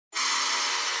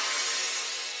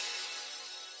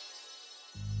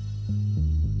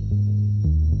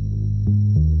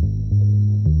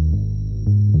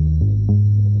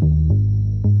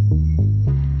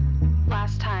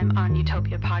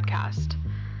Utopia podcast.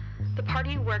 The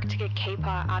party worked to get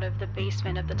Kapa out of the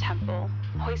basement of the temple,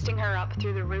 hoisting her up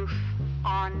through the roof,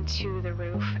 onto the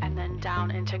roof, and then down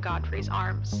into Godfrey's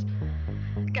arms.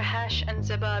 Gahesh and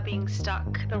Ziba, being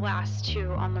stuck, the last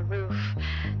two on the roof,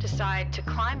 decide to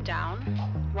climb down,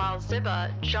 while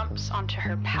Ziba jumps onto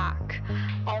her pack,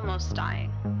 almost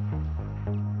dying.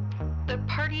 The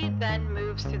party then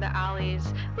moves through the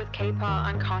alleys with Kapa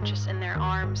unconscious in their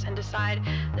arms and decide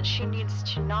that she needs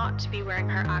to not be wearing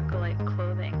her acolyte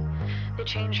clothing. They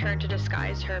change her to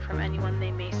disguise her from anyone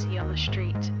they may see on the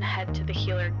street and head to the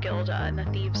healer Gilda in the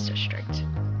Thieves District.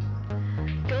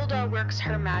 Gilda works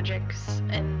her magics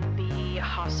in the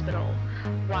hospital,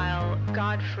 while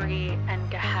Godfrey and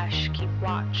Gahesh keep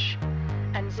watch,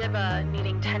 and Ziba,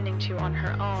 needing tending to on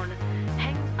her own,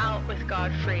 hangs out with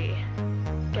Godfrey,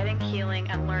 getting healing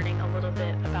and learning a little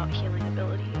bit about healing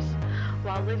abilities,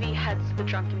 while Livy heads to the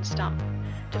Drunken Stump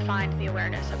to find the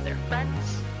awareness of their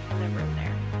friends in the room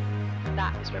there.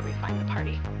 That is where we find the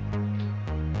party.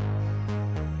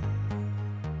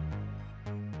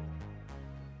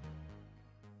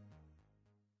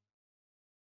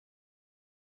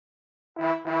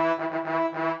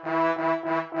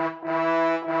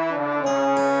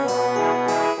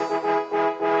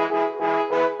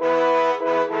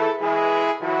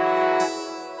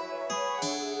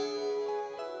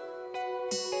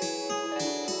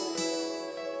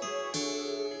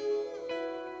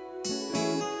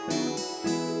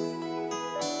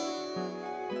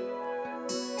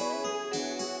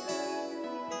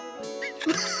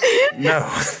 No.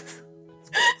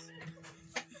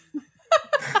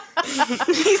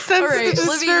 He says All right, the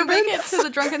Livy, you make it disturbance. to the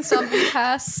Drunken Stump. You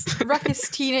pass ruckus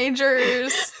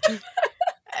teenagers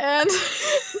and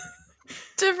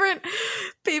different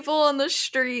people on the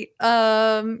street.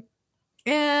 And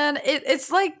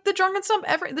it's like the Drunken Stump.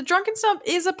 The Drunken Stump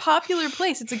is a popular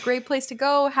place. It's a great place to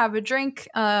go, have a drink,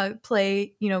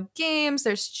 play, games.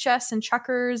 There's chess and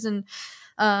checkers, and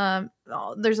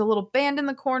there's a little band in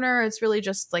the corner. It's really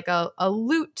just like a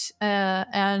lute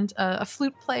and a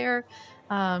flute player.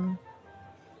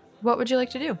 What would you like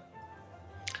to do?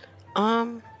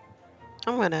 I'm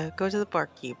gonna go to the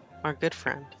barkeep, our good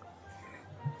friend.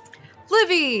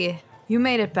 Livy, you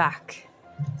made it back.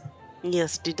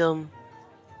 Yes,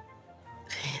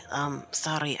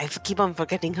 sorry, I keep on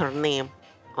forgetting her name.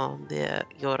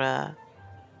 The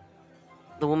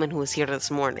woman who was here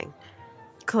this morning.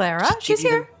 Clara, Did she's you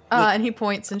here. even- And he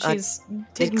points, and she's taking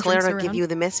Did drinks Clara give around. you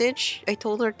the message I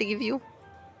told her to give you?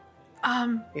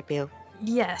 Maybe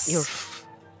Yes.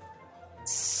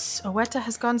 Oweta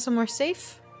has gone somewhere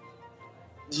safe.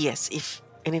 yes, if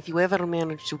you ever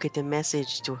manage to get a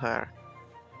message to her,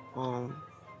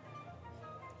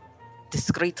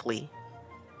 discreetly,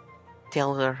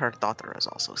 tell her her daughter is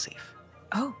also safe.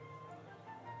 Oh.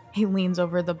 He leans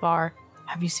over the bar.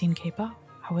 Have you seen Kapa?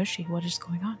 How is she? What is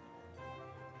going on?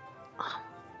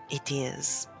 It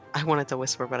is. I wanted to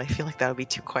whisper, but I feel like that would be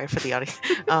too quiet for the audience.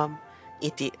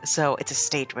 So it's a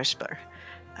stage whisper.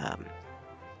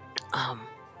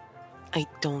 I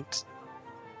don't.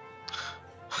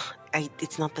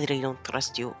 It's not that I don't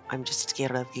trust you. I'm just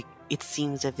scared of you. It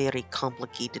seems a very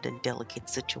complicated and delicate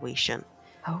situation.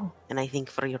 Oh. And I think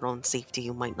for your own safety,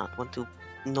 you might not want to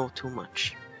know too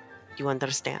much. You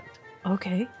understand?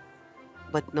 Okay.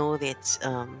 But know that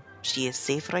she is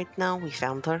safe right now. We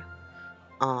found her.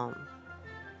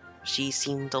 She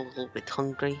seemed a little bit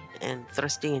hungry and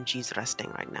thirsty, and she's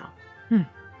resting right now.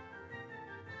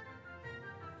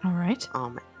 All right.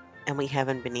 And we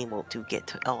haven't been able to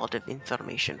get a lot of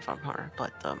information from her,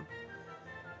 but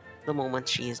the moment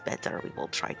she is better, we will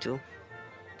try to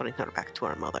bring her back to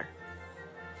her mother.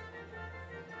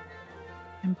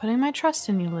 I'm putting my trust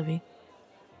in you, Livy.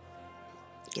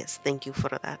 Yes, thank you for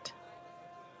that.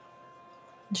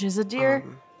 She's a dear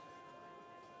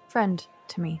friend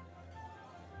to me.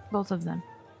 Both of them.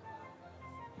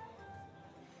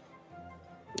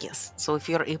 Yes, so if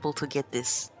you're able to get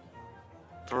this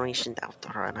information out to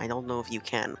her, and I don't know if you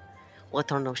can, let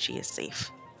her know she is safe.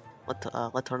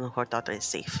 Let her know her daughter is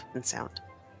safe and sound.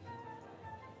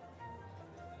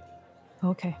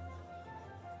 Okay.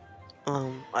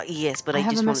 Yes, but I I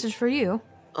have just a want. message for you.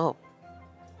 Oh,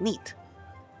 neat.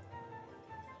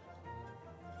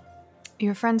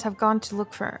 Your friends have gone to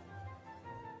look for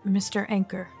Mr.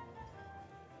 Anchor.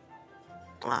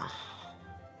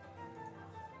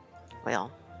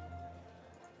 Well,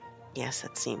 yes,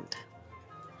 it seemed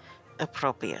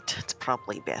appropriate. It's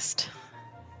probably best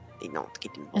they don't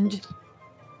get involved. And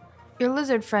your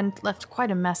lizard friend left quite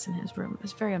a mess in his room. It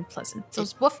was very unpleasant.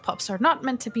 Those wolf pups are not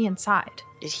meant to be inside.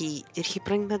 Did he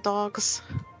bring the dogs?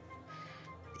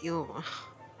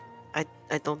 I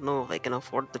don't know if I can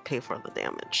afford to pay for the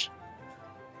damage.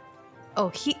 Oh,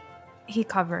 he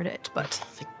covered it, but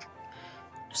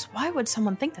just why would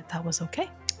someone think that was okay?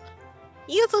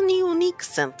 He has a unique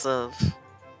sense of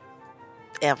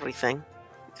everything.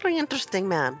 Very interesting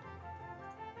man.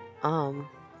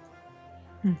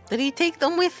 Did he take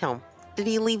them with him? Did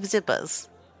he leave Zippers?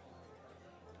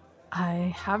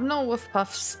 I have no wolf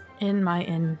puffs in my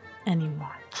inn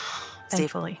anymore,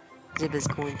 thankfully. Zip is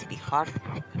going to be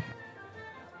heartbroken.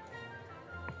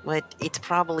 But it's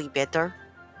probably better.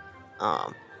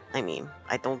 I mean,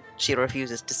 she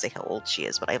refuses to say how old she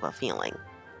is, but I have a feeling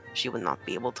she would not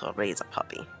be able to raise a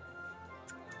puppy.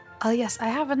 Yes, I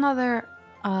have another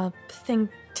thing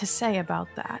to say about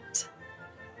that.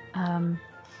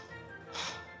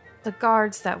 The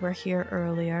guards that were here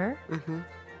earlier,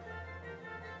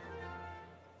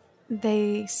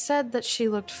 they said that she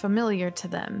looked familiar to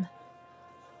them.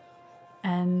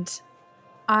 And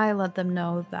I let them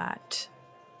know that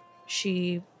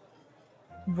she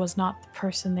was not the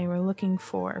person they were looking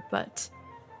for, but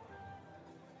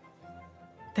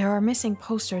there are missing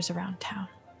posters around town.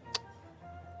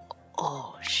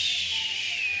 Oh,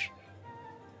 shh.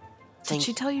 Did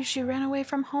she tell you she ran away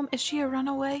from home? Is she a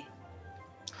runaway?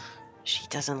 She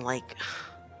doesn't like...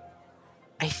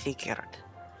 I figured.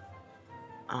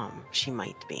 She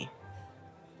might be.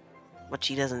 But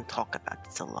she doesn't talk about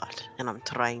it a lot, and I'm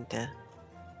trying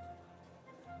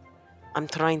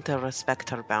to respect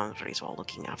her boundaries while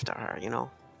looking after her, you know?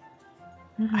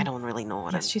 I don't really know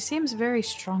what she seems very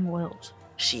strong-willed.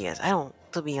 She is.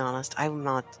 To be honest, I'm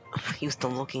not used to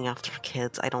looking after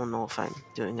kids. I don't know if I'm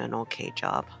doing an okay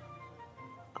job.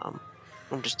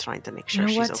 I'm just trying to make sure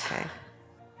she's okay.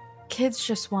 Kids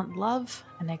just want love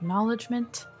and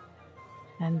acknowledgement,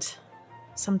 and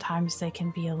sometimes they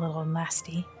can be a little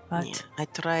nasty, but... Yeah, I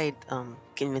tried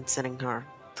convincing her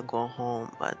to go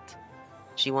home, but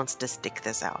she wants to stick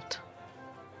this out.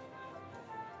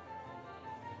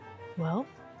 Well,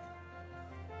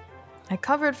 I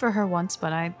covered for her once,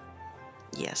 but I...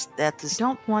 Yes, that is...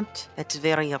 don't want... That's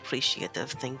very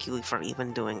appreciative. Thank you for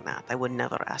even doing that. I would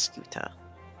never ask you to,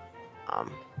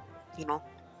 you know...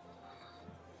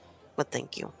 But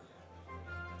thank you.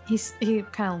 He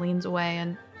kind of leans away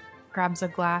and grabs a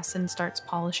glass and starts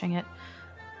polishing it.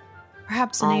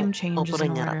 Perhaps a name change I'll is in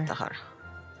bring it order. up to her.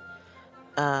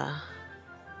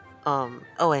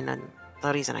 Oh, and then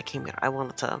the reason I came here, I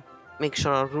wanted to make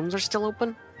sure our rooms are still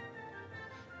open.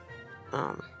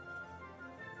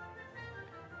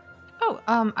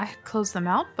 I closed them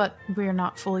out, but we're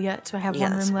not full yet, so I have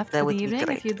one room left that for would the be evening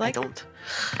great. if you'd like.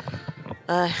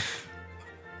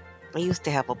 I used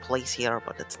to have a place here,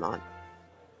 but it's not.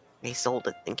 I sold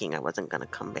it thinking I wasn't gonna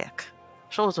come back.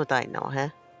 Shows what I know, huh?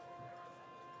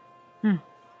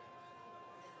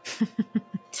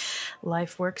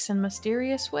 Life works in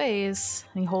mysterious ways.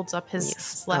 He holds up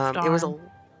his left arm.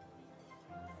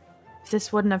 If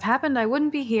this wouldn't have happened, I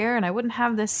wouldn't be here, and I wouldn't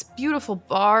have this beautiful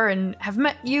bar, and have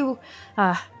met you,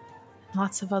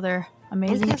 lots of other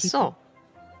amazing people. So,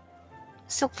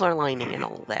 silver lining and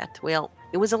all that. Well,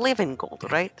 it was 11 gold,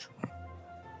 right?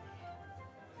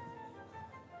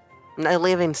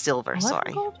 11 silver, 11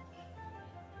 sorry. gold?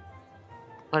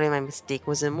 What am I mistaken?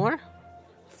 Was it more?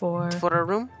 For a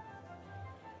room?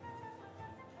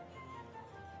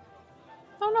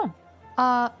 Oh no.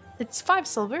 It's 5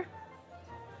 silver.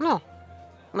 No.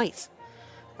 Nice.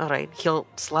 Alright, he'll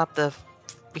slap the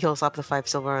 5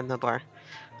 silver on the bar.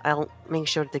 I'll make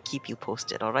sure to keep you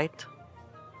posted, alright?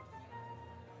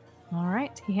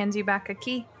 Alright, he hands you back a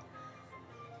key.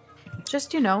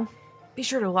 Just, be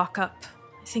sure to lock up.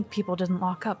 I think people didn't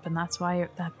lock up, and that's why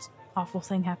that awful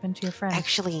thing happened to your friend.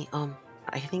 Actually,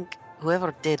 I think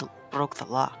whoever did broke the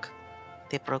lock.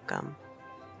 They broke, I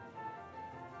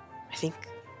think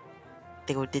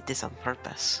they did this on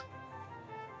purpose.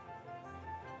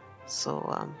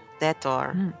 So, that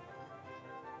or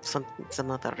some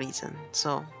other reason.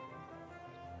 So,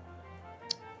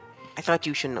 I thought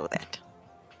you should know that.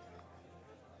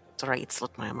 Sorry, it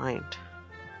slipped my mind.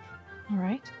 All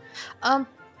right.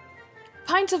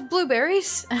 Pint of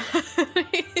blueberries.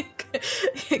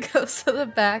 He goes to the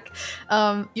back.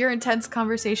 Your intense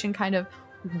conversation kind of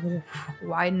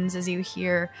widens as you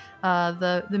hear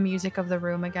the music of the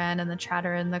room again, and the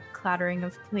chatter and the clattering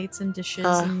of plates and dishes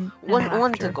and one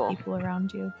laughter to go. of people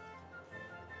around you.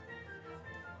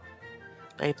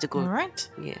 I have to go. All right.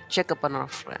 Yeah, check up on our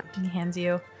friend. And he hands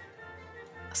you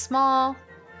a small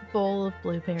bowl of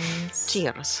blueberries.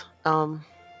 Cheers. All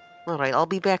right, I'll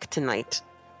be back tonight.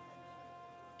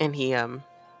 And he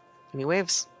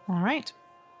waves. All right.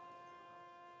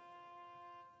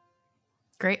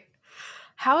 Great.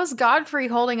 How is Godfrey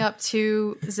holding up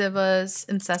to Ziba's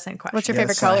incessant question? What's your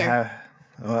favorite color?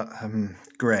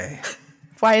 Gray.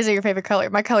 Why is it your favorite color?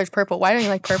 My color's purple. Why don't you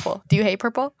like purple? Do you hate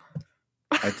purple?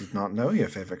 I did not know your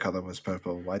favorite color was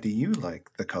purple. Why do you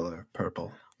like the color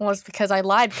purple? Well, it's because I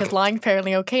lied, because lying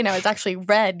apparently okay now. It's actually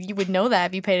red. You would know that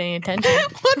if you paid any attention.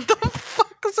 What the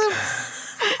fuck is it?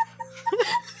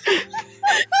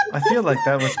 I feel like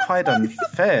that was quite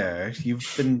unfair. You've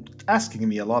been asking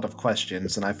me a lot of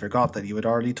questions, and I forgot that you had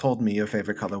already told me your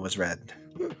favorite color was red.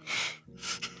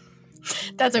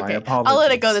 That's My okay. I'll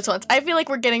let it go apologies. this once. I feel like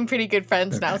we're getting pretty good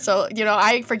friends now, so,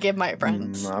 I forgive my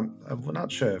friends. I'm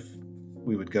not sure if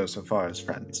we would go so far as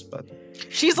friends, but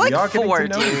She's we like are getting 4, to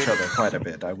know dude. each other quite a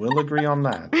bit. I will agree on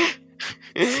that.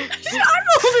 I'm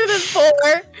older than 4.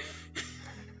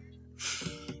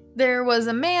 There was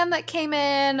a man that came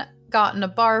in, got in a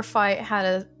bar fight, had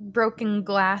a broken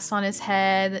glass on his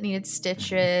head that needed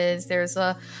stitches. There's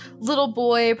a little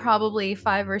boy, probably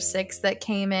 5 or 6, that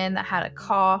came in that had a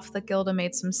cough that Gilda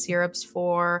made some syrups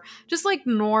for. Just like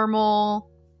normal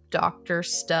doctor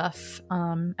stuff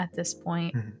at this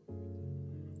point. Mhm.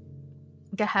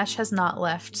 Gahesh has not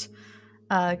left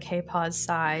K-Paw's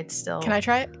side still. Can I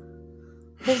try it?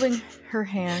 Holding her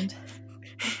hand.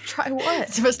 Try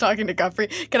what? I was talking to Godfrey.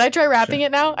 Can I try rapping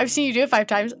it now? I've seen you do it 5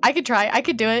 times. I could try. I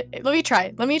could do it. Let me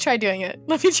try. Let me try doing it.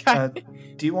 Let me try.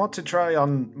 Do you want to try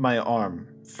on my arm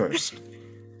first?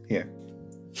 Here.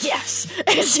 Yes.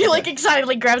 And she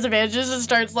excitedly grabs the bandages and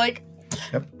starts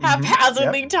Yep.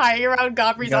 haphazardly Yep. tying around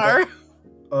Godfrey's You got it. arm.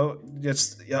 Oh,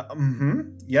 yes. Yeah.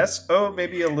 Yes. Oh,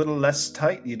 maybe a little less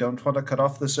tight. You don't want to cut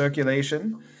off the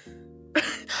circulation.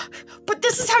 But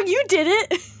this is how you did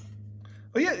it.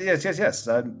 Oh, yeah. Yes.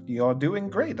 You're doing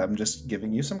great. I'm just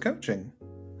giving you some coaching.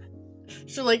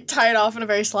 She tie it off in a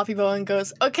very sloppy bow and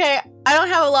goes, "Okay, I don't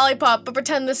have a lollipop, but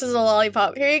pretend this is a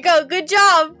lollipop. Here you go. Good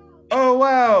job." Oh,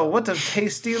 wow. What a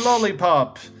tasty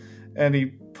lollipop. And he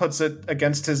puts it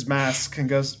against his mask and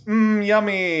goes,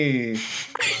 yummy.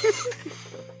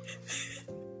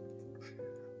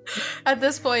 At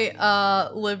this point,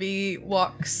 Libby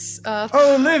walks up.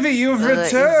 Oh, Livy, you've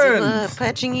returned. Is Ziba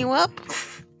patching you up?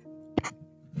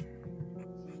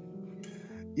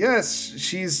 Yes,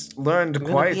 she's learned You're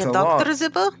gonna quite be a a doctor, lot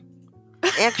Ziba?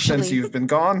 since Actually, you've been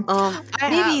gone.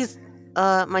 maybe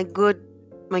my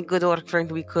good work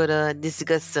friend, we could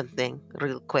discuss something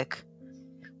real quick.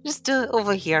 Just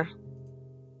over here.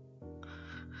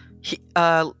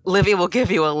 Livy will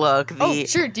give you a look. Oh,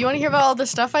 sure. Do you want to hear about all the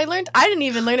stuff I learned? I didn't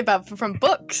even learn about from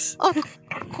books. Of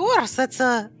course, that's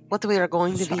what we are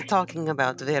going to be talking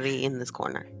about very in this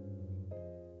corner.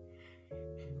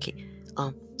 Okay,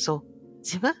 so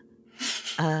Ziba,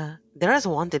 there is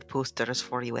wanted posters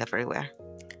for you everywhere.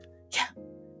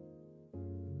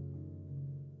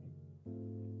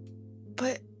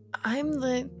 But I'm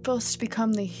supposed to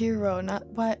become the hero, not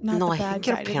No, the I bad think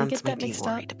your guy. Did we parents get that might be mixed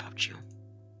up? worried about you.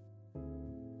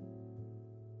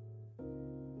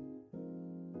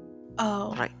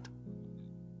 Oh, Right.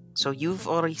 So you've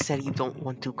already said you don't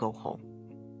want to go home.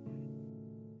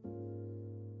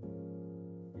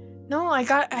 no, I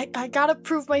gotta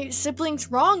prove my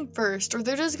siblings wrong first, or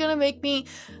they're just gonna make me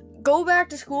go back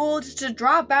to school just to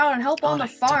drop out and help on the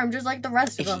Alright, farm, just like the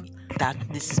rest of them.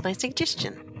 This is my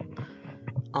suggestion.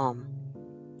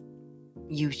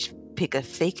 You pick a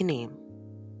fake name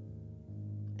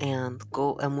and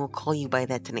go, and we'll call you by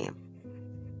that name.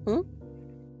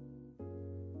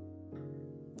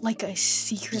 Like a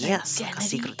secret Yes, identity. like a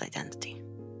secret identity.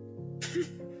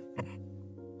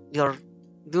 You're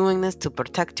doing this to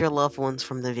protect your loved ones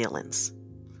from the villains.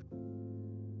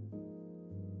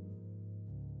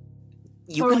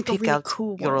 You Or can like a pick really out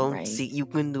cool your one, own. right? See, you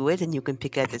can do it, and you can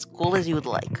pick out as cool as you'd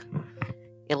like.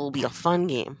 It'll be a fun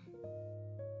game.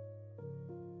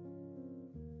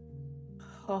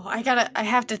 Oh, I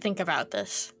have to think about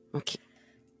this. Okay.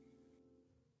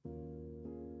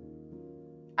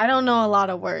 I don't know a lot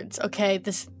of words, okay?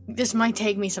 This might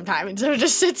take me some time. And so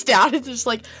just sits down and just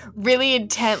really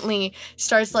intently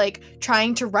starts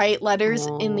trying to write letters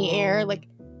in the air.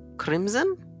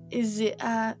 Crimson? Is it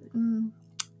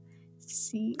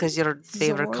see? Because your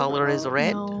favorite color is Zorro?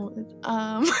 red?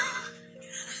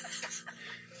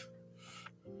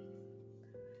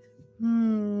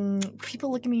 No.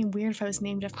 People look at me weird if I was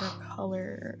named after a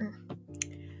color.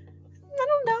 I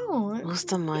don't know.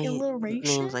 Most of my Alliteration?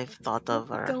 names I've thought of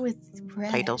Go are with red.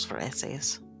 titles for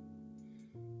essays.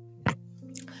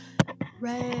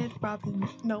 Red Robin.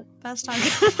 Nope, that's not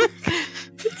good.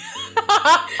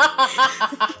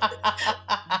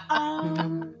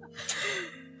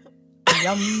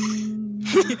 Yum.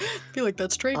 I feel like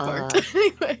that's trademarked.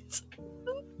 Anyways.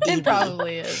 It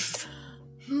probably is.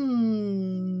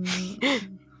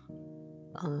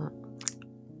 I'm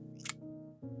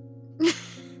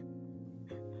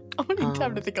gonna need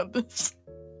time to think of this.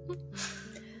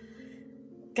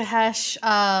 Gahesh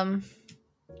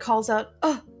calls out,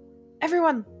 "Oh,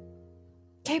 everyone,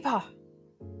 K-Paw!"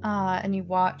 And you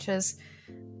watch as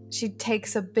she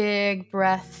takes a big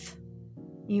breath.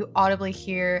 You audibly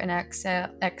hear an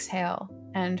exhale,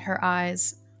 and her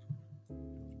eyes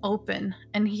open,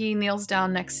 and he kneels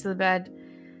down next to the bed.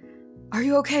 "Are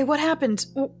you okay? What happened?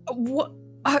 What?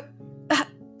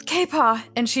 K-Paw!"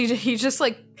 And he just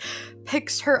like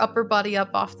picks her upper body up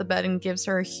off the bed and gives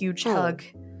her a huge hug.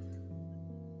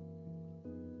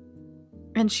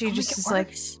 And she just is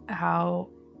like, ow,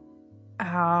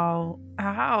 ow,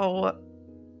 ow.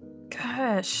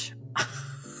 Gosh.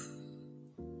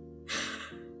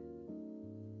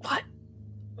 What?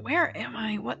 Where am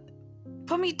I? What?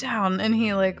 Put me down. And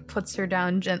he like puts her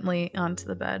down gently onto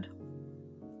the bed.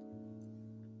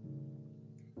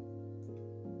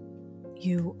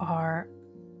 You are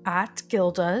at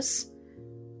Gilda's,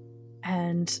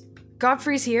 and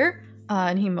Godfrey's here.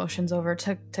 And he motions over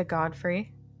to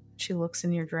Godfrey. She looks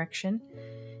in your direction.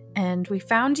 And we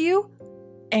found you,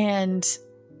 and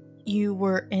you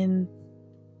were in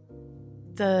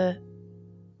the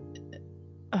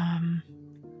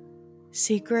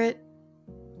secret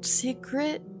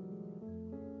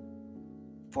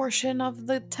portion of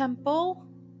the temple.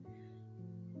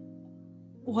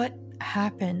 What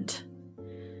happened?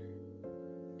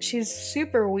 She's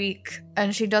super weak,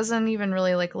 and she doesn't even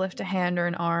really like lift a hand or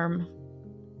an arm.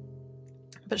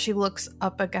 But she looks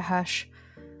up at Gahesh.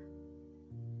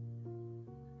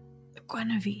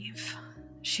 Guinevere,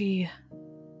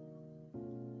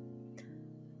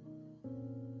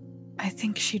 I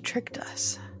think she tricked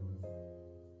us.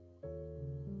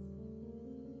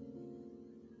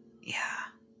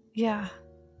 Yeah.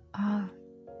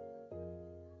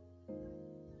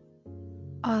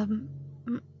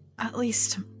 At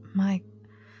least my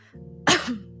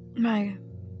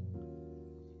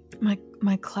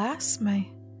class,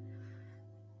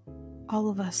 all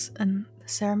of us in the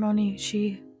ceremony,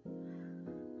 she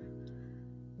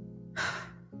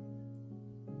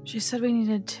said we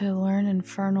needed to learn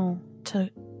Infernal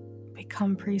to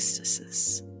become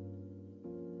priestesses.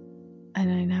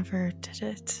 And I never did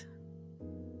it.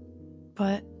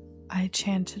 But I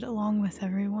chanted along with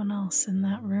everyone else in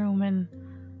that room, and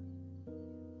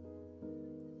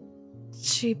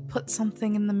she put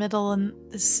something in the middle, and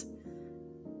this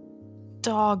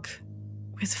dog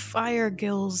with fire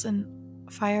gills and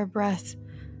fire breath,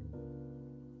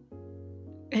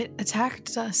 it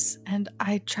attacked us, and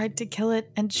I tried to kill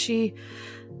it, and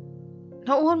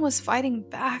no one was fighting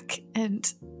back,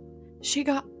 and she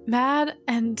got mad,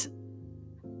 and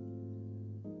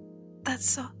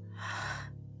that's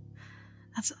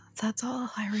all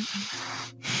I remember.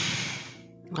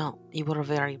 Well, you were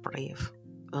very brave.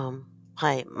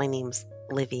 Hi, my name's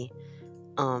Livy.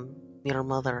 Your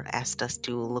mother asked us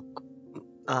to look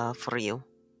for you.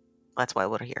 That's why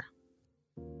we're here.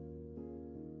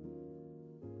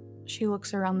 She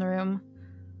looks around the room.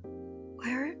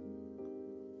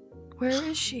 Where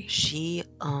is she? She,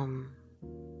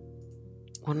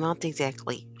 we're not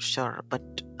exactly sure, but,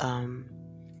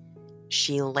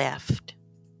 she left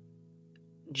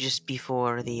just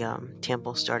before the,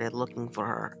 temple started looking for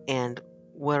her, and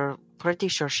we're pretty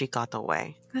sure she got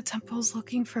away. The temple's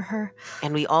looking for her.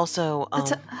 And we also,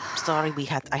 sorry,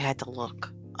 I had to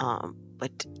look,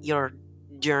 but your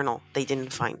journal, they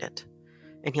didn't find it,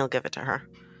 and he'll give it to her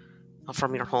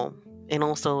from your home, and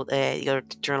also your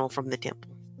journal from the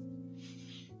temple.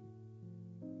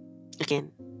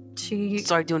 Again, she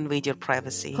sorry to invade your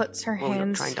privacy. Puts her while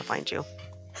hands. We're trying to find you.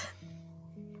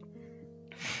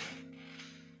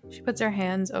 She puts her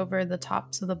hands over the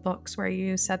tops of the books where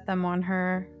you set them on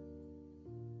her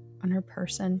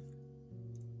person.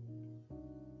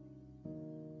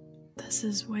 This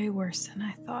is way worse than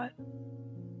I thought.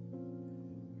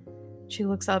 She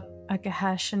looks up at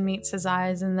Gahesh and meets his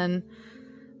eyes, and then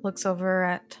looks over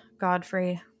at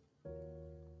Godfrey.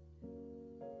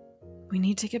 We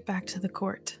need to get back to the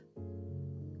court.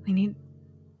 We need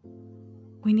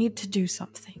to do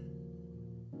something.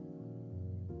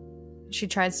 She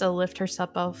tries to lift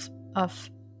herself off.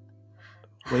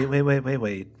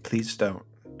 Wait. Please don't.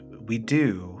 We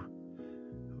do,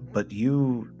 but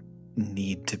you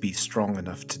need to be strong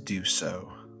enough to do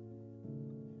so.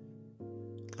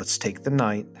 Let's take the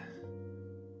night.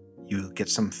 You get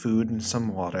some food and some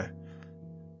water.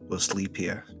 We'll sleep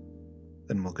here.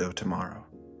 Then we'll go tomorrow.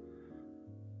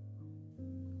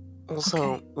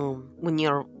 Also, Okay. When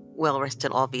you're well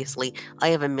rested, obviously, I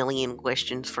have a million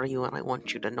questions for you, and I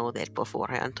want you to know that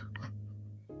beforehand.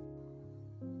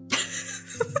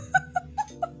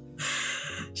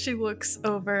 She looks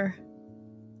over.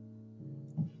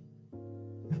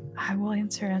 I will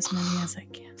answer as many as I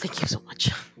can. Thank you so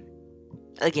much.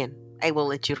 Again, I will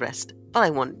let you rest, but I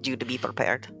want you to be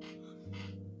prepared.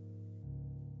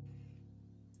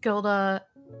 Gilda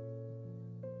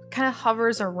kind of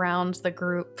hovers around the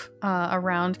group,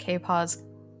 around K-Paw's,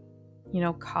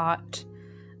 cot.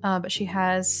 But she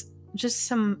has just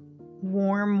some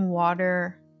warm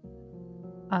water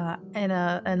in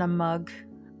a mug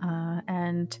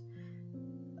and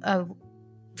a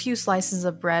few slices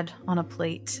of bread on a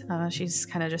plate. She's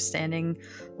kind of just standing,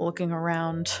 looking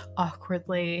around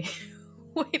awkwardly,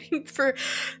 waiting for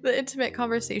the intimate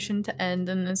conversation to end.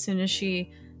 And as soon as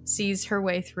she sees her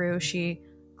way through, she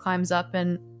climbs up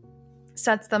and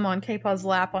sets them on K-Paw's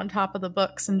lap on top of the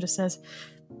books and just says,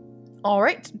 "All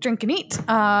right, drink and eat.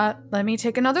 Let me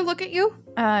take another look at you."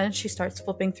 And she starts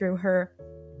flipping through her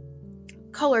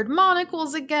colored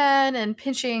monocles again and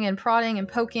pinching and prodding and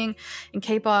poking. And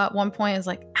K-Paw at one point is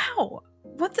like, "Ow,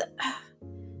 what the..."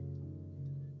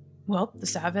 "Well, the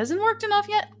salve hasn't worked enough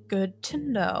yet. Good to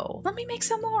know. Let me make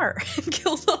some more." And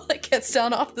Gilda gets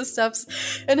down off the steps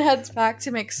and heads back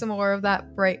to make some more of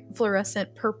that bright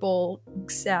fluorescent purple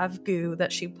salve goo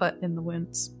that she put in the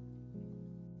wounds.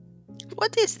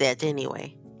 What is that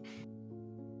anyway?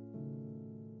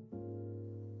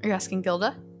 Are you asking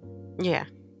Gilda? Yeah.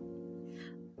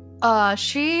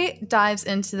 She dives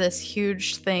into this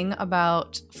huge thing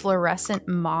about fluorescent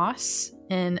moss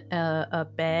in a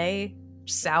bay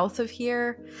south of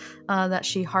here that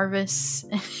she harvests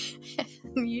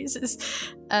and uses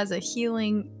as a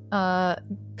healing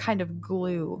kind of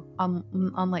glue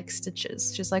on like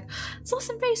stitches. She's like, "It's less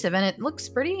invasive and it looks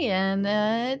pretty and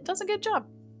it does a good job."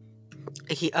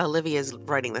 Olivia's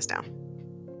writing this down.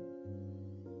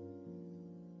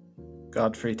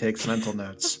 Godfrey takes mental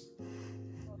notes.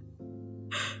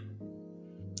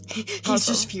 He's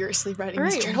just furiously writing All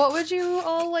his right, journal. what would you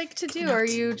all like to do? Are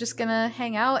you just gonna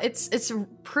hang out? It's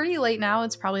pretty late now.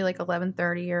 It's probably like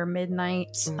 11:30 or midnight.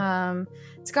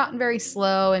 It's gotten very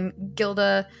slow, and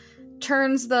Gilda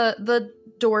turns the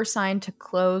door sign to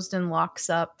closed and locks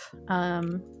up.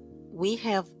 We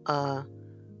have a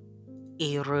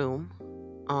room.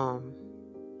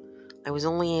 I was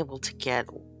only able to get.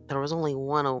 There was only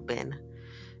one open.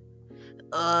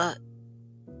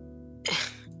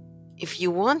 If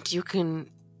you want, you can.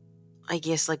 I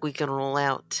guess we can roll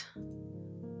out.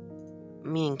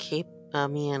 Me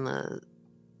and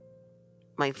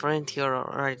my friend here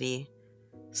are already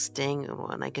staying in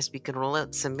one. I guess we can roll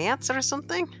out some mats or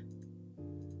something.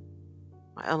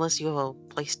 Unless you have a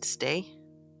place to stay.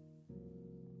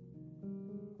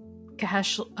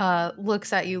 Kahesh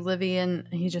looks at you, Livy, and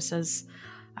he just says,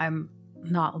 "I'm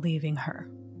not leaving her.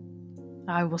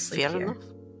 I will sleep Fair here." enough.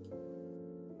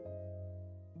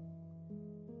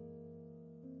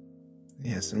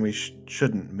 Yes, and we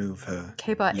shouldn't move her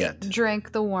K-Paw yet.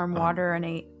 drank the warm water and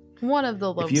ate one of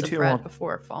the loaves you of two bread want-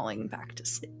 before falling back to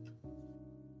sleep.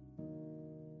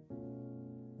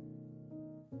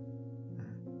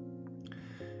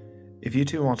 If you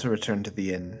two want to return to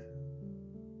the inn,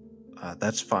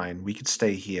 that's fine. We could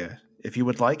stay here. If you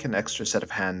would like an extra set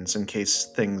of hands in case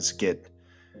things get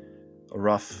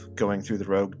rough going through the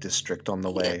rogue district on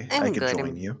the way, I'm I could good.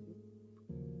 join you.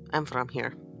 I'm from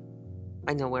here.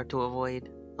 I know where to avoid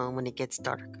when it gets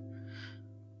dark.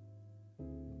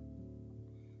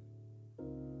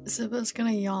 Ziba's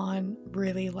gonna yawn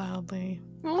really loudly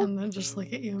Oh. and then just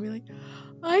look at you and be like,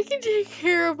 "I can take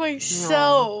care of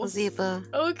myself. Ziba.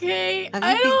 Okay? Have you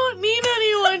I been- don't need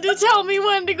anyone to tell me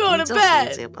when to go to It's okay,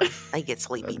 bed." Ziba. I get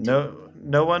sleepy too.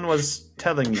 No one was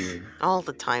telling you. All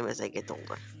the time as I get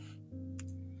older.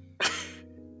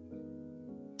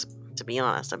 To be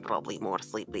honest, I'm probably more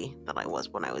sleepy than I was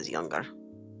when I was younger.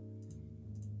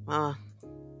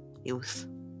 Youth.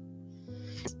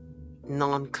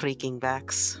 Non-creaking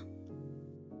backs.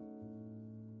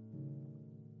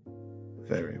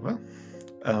 Very well.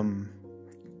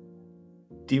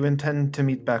 Do you intend to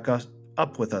meet back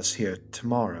up with us here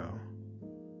tomorrow?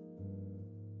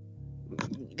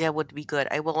 That would be good.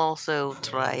 I will also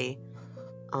try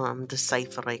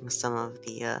deciphering some of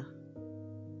the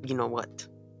you know what.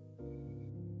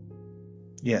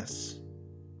 Yes.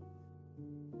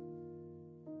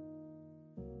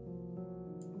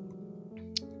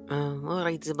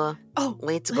 Alright, Ziba. Oh,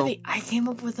 Let's go. Livy, I came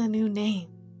up with a new name.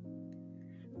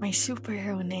 My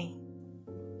superhero name.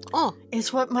 Oh,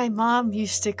 It's what my mom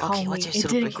used to call Okay, me. what's your It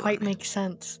didn't superhero quite name? make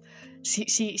sense.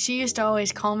 She used to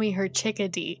always call me her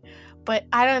chickadee, but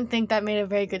I don't think that made a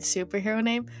very good superhero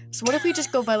name. So what if we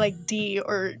just go by D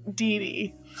or Dee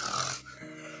Dee?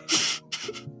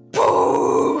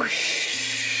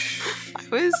 I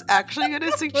was actually going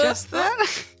to suggest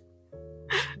that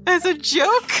as a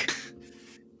joke.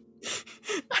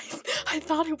 I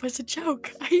thought it was a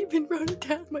joke. I even wrote it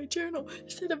down in my journal. I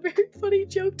said a very funny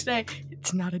joke today.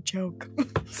 It's not a joke.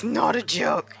 It's not a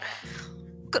joke.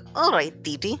 Good. All right,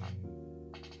 Dee Dee.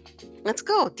 Let's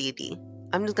go, Dee Dee.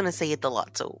 I'm just going to say it a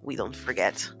lot so we don't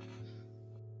forget.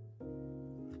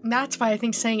 And that's why I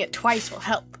think saying it twice will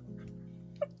help.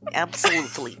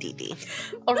 Absolutely, Dee Dee.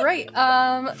 All right.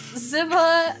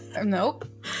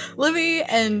 Livy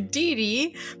and Dee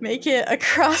Dee make it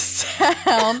across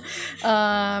town,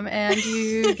 and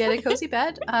you get a cozy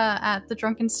bed at the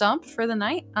Drunken Stump for the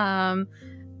night.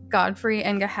 Godfrey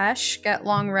and Gahesh get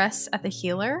long rests at the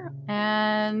healer,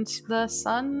 and the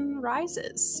sun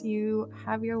rises. You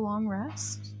have your long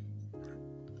rest.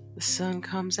 The sun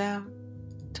comes out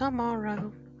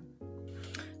tomorrow.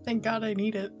 Thank God I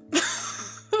need it.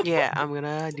 Yeah, I'm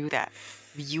gonna do that.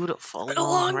 Beautiful. Been a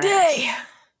long rest. day.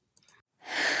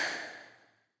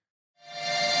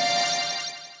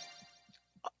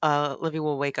 Livy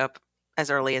will wake up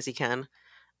as early as he can.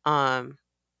 And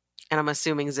I'm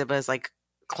assuming Ziba is like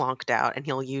clonked out, and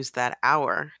he'll use that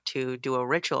hour to do a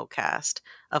ritual cast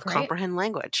of Great. comprehend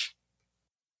language.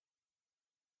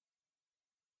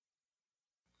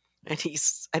 And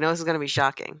I know this is gonna be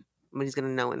shocking, but he's gonna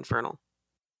know Infernal.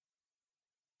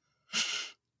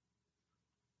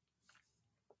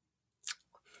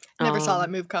 Never saw that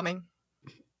move coming.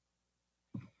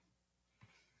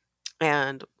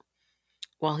 And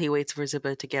while he waits for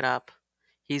Ziba to get up,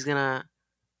 he's gonna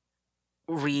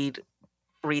read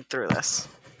through this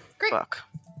book.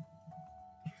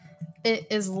 It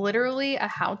is literally a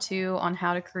how-to on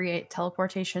how to create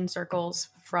teleportation circles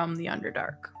from the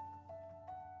Underdark.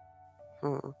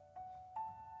 My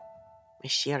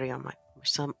sherry on my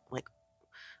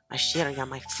sherry on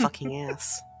my fucking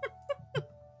ass.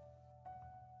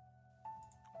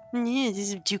 Yeah,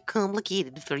 this is too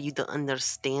complicated for you to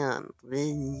understand.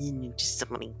 Just so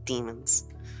many demons.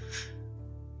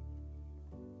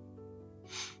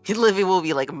 Livy will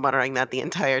be like muttering that the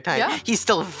entire time. Yeah. He's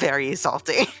still very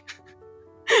salty.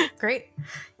 Great.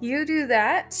 You do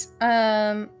that.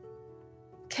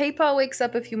 K-Paw wakes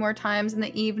up a few more times in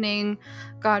the evening,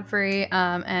 Godfrey,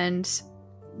 and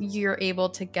you're able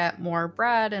to get more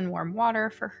bread and warm water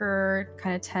for her,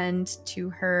 kind of tend to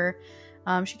her.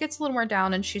 She gets a little more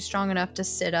down, and she's strong enough to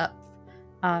sit up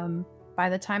by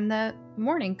the time the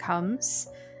morning comes.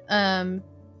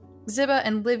 Ziba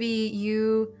and Livy,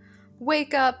 you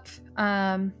wake up,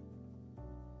 Livy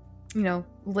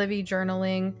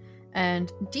journaling,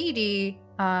 and Dee Dee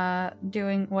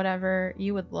doing whatever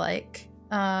you would like,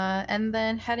 and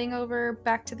then heading over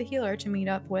back to the healer to meet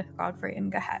up with Godfrey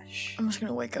and Gahesh. I'm just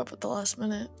gonna wake up at the last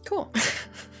minute. Cool.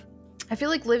 I feel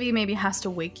like Livy maybe has to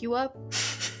wake you up.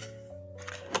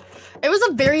 It was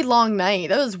a very long night.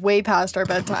 That was way past our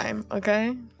bedtime,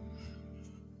 okay?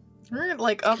 We're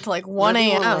like up to like 1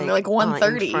 a.m., like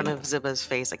 1:30. In front of Ziba's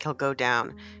face, like he'll go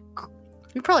down.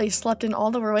 We probably slept in all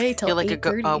the way till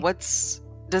 8:30.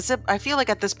 Does Zib? I feel like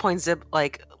at this point,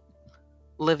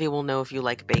 Livy will know if you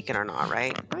like bacon or not,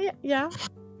 right? Oh, yeah.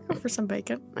 Go for some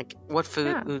bacon. Like, what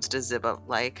foods does Ziba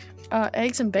like?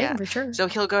 Eggs and bacon for sure. So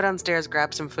he'll go downstairs,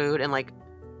 grab some food,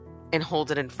 and hold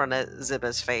it in front of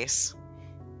Ziba's face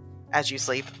as you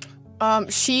sleep.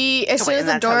 As soon as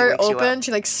the door opens,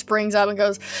 she like springs up and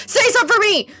goes, "Say something for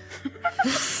me!"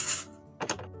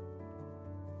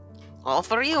 All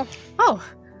for you. Oh.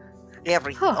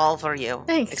 All for you.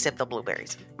 Thanks. Except the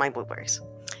blueberries. My blueberries.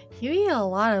 You eat a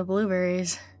lot of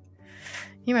blueberries.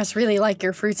 You must really like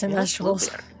your fruits and vegetables.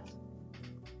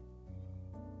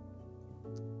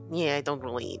 Yeah, I don't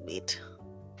really eat meat.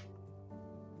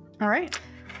 All right.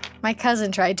 My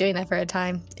cousin tried doing that for a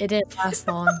time. It didn't last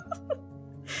long.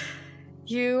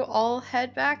 You all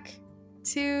head back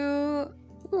to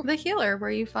the healer, where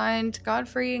you find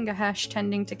Godfrey and Gahesh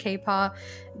tending to K-Paw.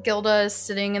 Gilda is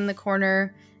sitting in the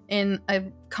corner in a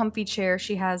comfy chair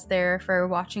she has there for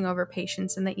watching over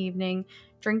patients in the evening,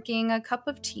 drinking a cup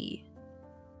of tea.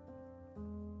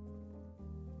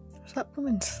 Does that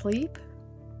woman sleep?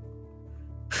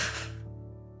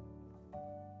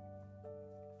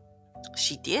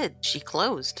 She did. She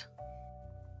closed.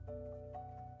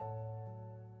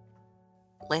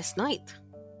 Last night.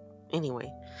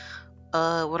 Anyway.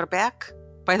 We're back.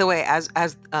 By the way,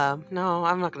 no,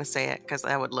 I'm not gonna say it because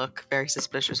that would look very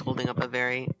suspicious holding up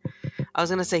I was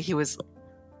gonna say he was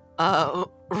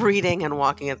reading and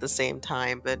walking at the same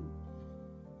time, but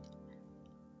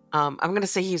I'm gonna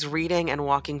say he's reading and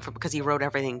walking because he wrote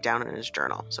everything down in his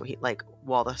journal. So he, like,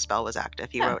 while the spell was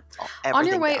active, he wrote everything On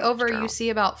your way down in his over, journal. you see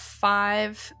about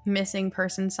 5 missing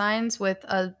person signs with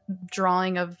a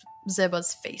drawing of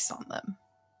Ziba's face on them.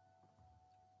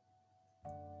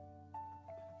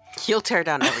 He'll tear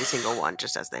down every single one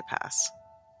just as they pass.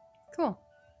 Cool.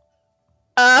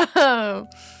 Oh.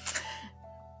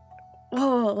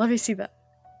 Whoa, let me see that.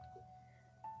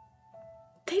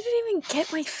 They didn't even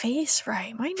get my face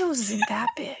right. My nose isn't that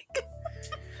big.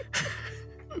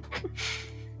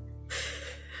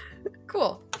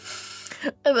 Cool.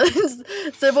 And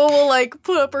then Sybil will like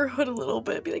put up her hood a little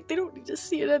bit, be like, they don't need to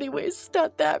see it anyways. It's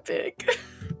not that big.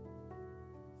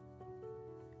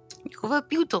 You have a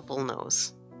beautiful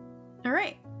nose. All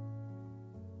right.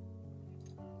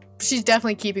 She's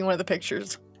definitely keeping one of the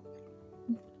pictures.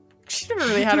 She's never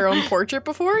really had her own portrait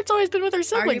before. It's always been with her Are you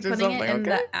siblings or putting something. it in Okay.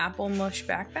 the apple mush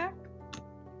backpack?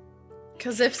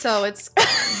 Because if so, it's gone.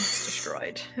 It's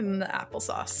destroyed in the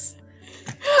applesauce.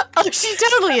 Oh, she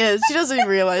totally is. She doesn't even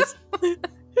realize.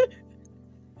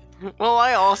 Well,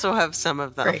 I also have some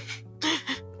of them. Great.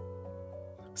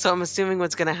 So I'm assuming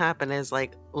what's gonna happen is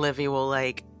like Livy will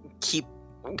like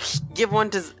give one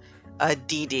to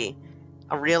Dee Dee,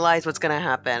 realize what's gonna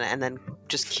happen, and then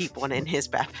just keep one in his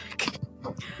backpack.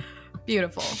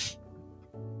 Beautiful.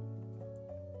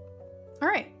 All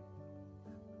right.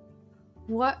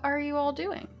 What are you all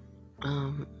doing?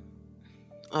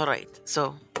 All right.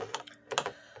 So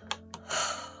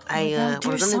We're gonna do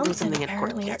we're gonna do something, something at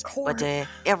court, apparently, kids. at court. But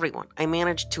everyone, I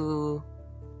managed to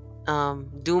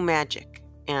do magic,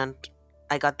 and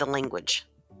I got the language,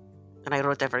 and I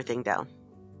wrote everything down.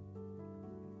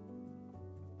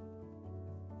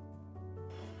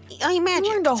 I You magic.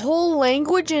 learned a whole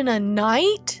language in a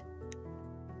night?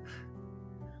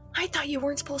 I thought you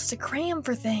weren't supposed to cram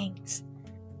for things.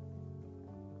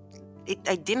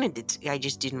 I didn't. I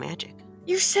just did magic.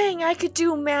 You're saying I could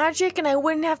do magic and I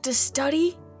wouldn't have to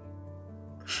study?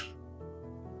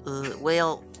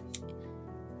 Well,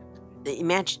 the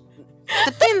magic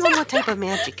depends on what type of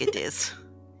magic it is.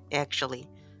 Actually,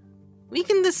 we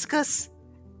can discuss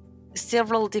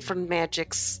several different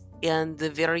magics and the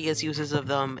various uses of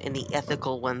them and the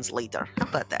ethical ones later. How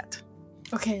about that?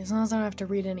 Okay, as long as I don't have to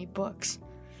read any books.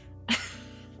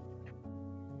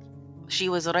 She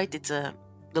was right.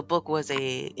 The book was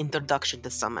a introduction to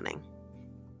summoning.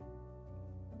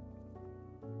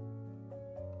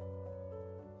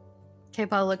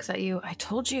 K-Paw looks at you. I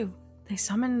told you. They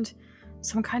summoned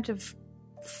some kind of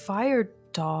fire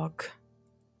dog.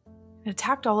 It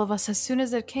attacked all of us as soon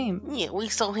as it came. Yeah, we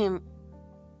saw him.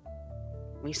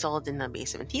 We saw it in the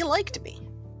basement. He liked me.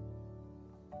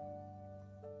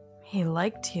 He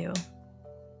liked you.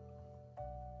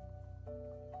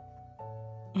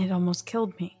 It almost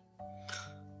killed me.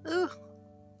 Ugh.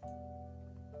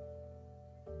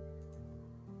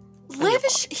 Liv,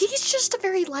 he's just a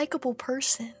very likable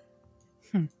person.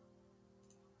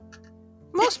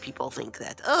 Most people think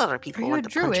that. Other people Are you want a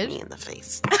to punch druid? me in the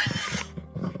face.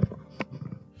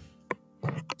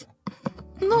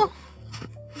 No.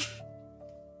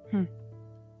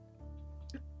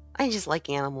 I just like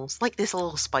animals. Like this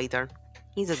little spider.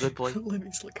 He's a good boy.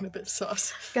 Livy's looking a bit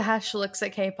sus. Gahesh looks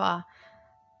at K-Paw.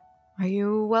 Are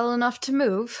you well enough to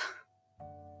move?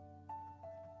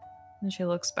 And she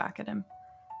looks back at him.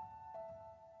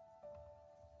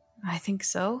 I think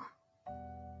so.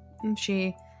 And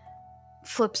she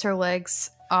flips her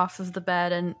legs off of the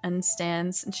bed and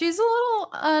stands. And she's a little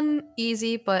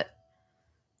uneasy, but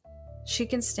she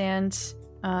can stand.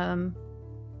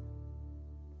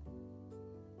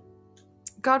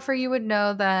 Godfrey, you would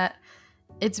know that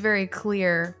it's very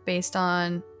clear based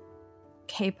on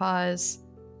K-Paw's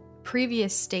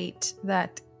previous state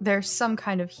that there's some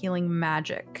kind of healing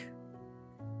magic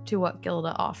to what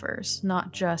Gilda offers,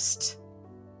 not just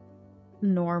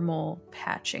normal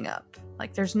patching up.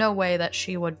 Like, there's no way that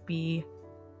she would be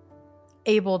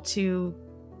able to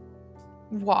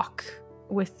walk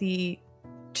with the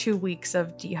 2 weeks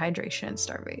of dehydration and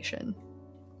starvation.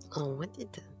 Oh, what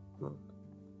did that?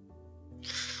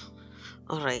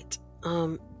 All right.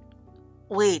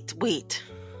 Wait.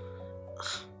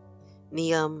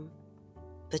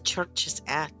 The church is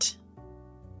at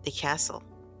the castle.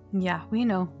 Yeah, we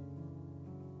know.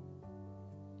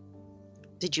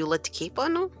 Did you let K-Paw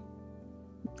know?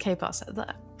 K-Paw said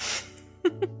that.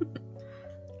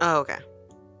 Oh, okay.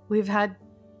 We've had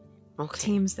Okay.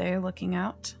 teams there looking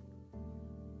out,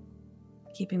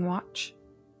 keeping watch.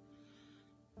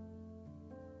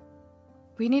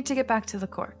 We need to get back to the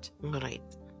court. All right.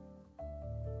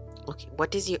 Okay.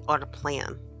 What is our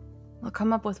plan? We'll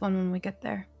come up with one when we get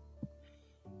there.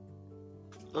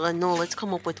 No, let's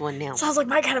come up with one now. Sounds like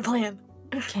my kind of plan.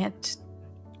 Can't.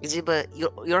 Ziba,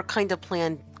 your kind of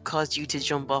plan caused you to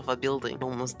jump off a building,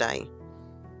 almost die.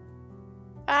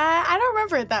 I don't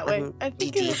remember it that way. Mhm, I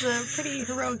think GG. it was a pretty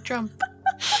heroic jump.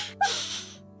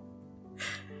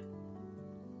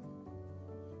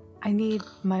 I need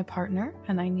my partner,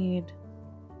 and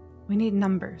we need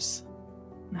numbers.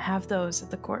 I have those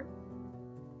at the court.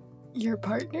 Your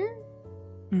partner?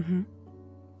 Mm-hmm.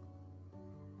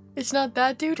 It's not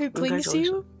that dude who clings to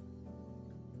you?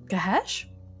 Gahesh?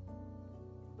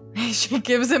 She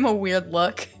gives him a weird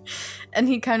look, and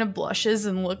he kind of blushes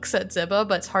and looks at Ziba,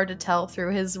 but it's hard to tell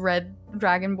through his red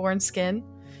dragonborn skin.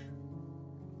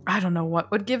 I don't know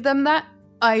what would give them that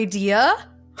idea,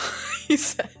 he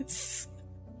says.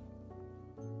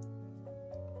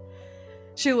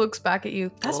 She looks back at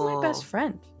you. That's my best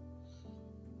friend.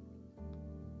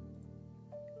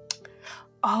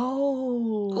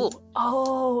 Oh. Cool.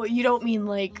 Oh, you don't mean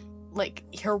like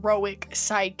heroic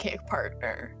sidekick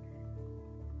partner.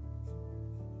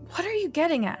 What are you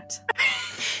getting at?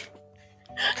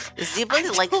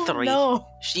 Ziba's like 3. No.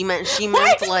 She meant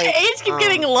Why does like your age keep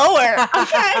getting lower?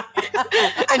 Okay.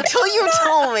 until you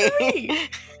tell me.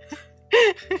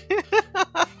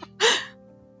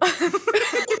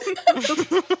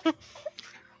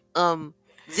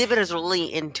 Ziba is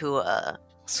really into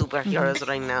superheroes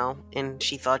right now, and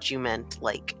she thought you meant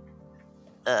like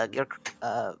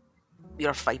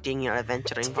you're fighting your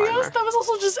adventuring To be partner. honest, that was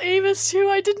also just Amos too.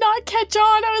 I did not catch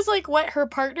on. I was like, what, her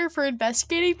partner for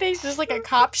investigating things? There's like a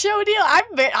cop show deal?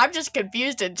 I'm just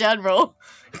confused in general.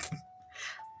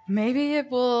 Maybe it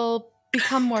will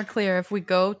become more clear if we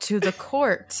go to the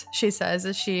court, she says,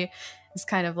 as she is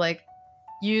kind of like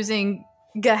using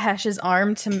Gahesh's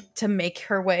arm to make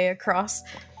her way across.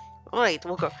 Alright,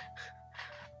 we'll go.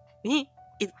 It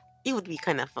would be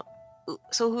kind of fun.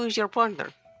 So who's your partner?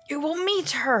 You will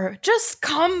meet her. Just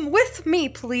come with me,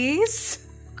 please.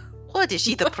 What, is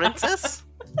she the princess?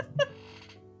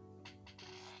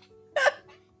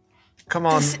 Come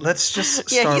on, let's just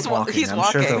Yeah, start he's walking. I'm sure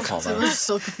walking. they'll follow. So I was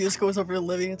so confused, goes over to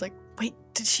Livy and it's like, wait,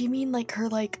 did she mean like her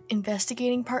like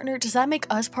investigating partner? Does that make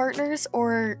us partners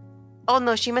or Oh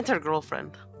no, she meant her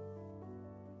girlfriend.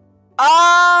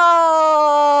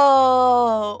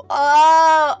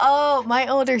 Oh, my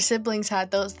older siblings had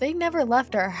those. They never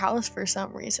left our house for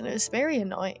some reason. It was very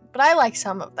annoying, but I like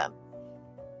some of them.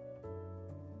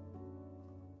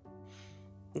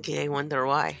 Okay, I wonder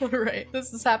why. Right,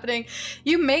 this is happening.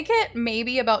 You make it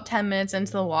maybe about 10 minutes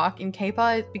into the walk, and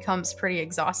Kepa becomes pretty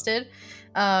exhausted.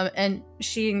 And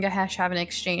she and Gahesh have an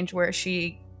exchange where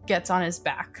she gets on his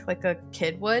back like a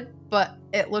kid would, but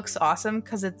it looks awesome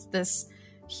because it's this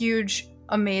huge,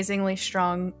 amazingly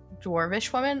strong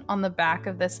dwarvish woman on the back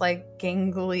of this like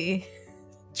gangly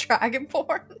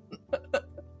dragonborn.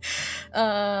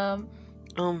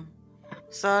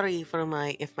 Sorry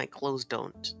for if my clothes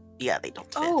don't. Yeah, they don't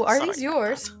fit. Oh, are Sorry these about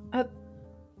yours? that.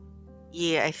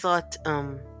 Yeah, I thought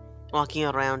walking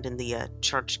around in the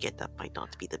church getup might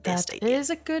not be the best That idea. is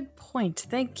a good point.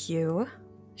 Thank you,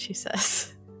 she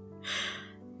says.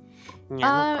 Yeah,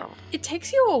 no problem. It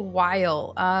takes you a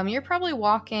while. You're probably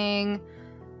walking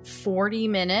 40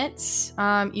 minutes.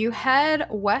 You head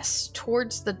west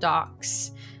towards the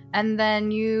docks, and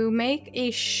then you make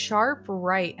a sharp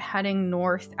right heading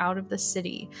north out of the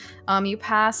city. You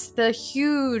pass the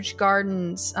huge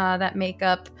gardens that make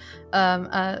up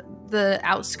the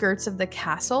outskirts of the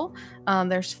castle.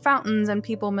 There's fountains and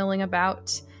people milling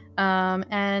about.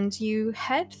 And you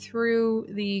head through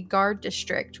the guard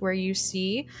district where you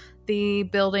see the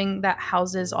building that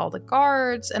houses all the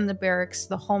guards and the barracks,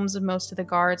 the homes of most of the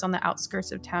guards on the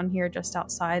outskirts of town here, just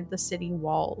outside the city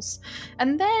walls.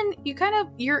 And then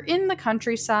you're in the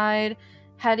countryside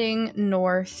heading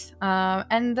north.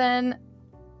 And then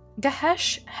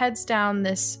Gahesh heads down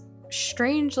this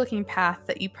strange looking path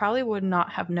that you probably would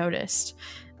not have noticed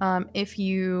if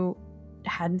you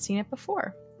hadn't seen it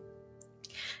before,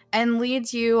 and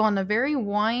leads you on a very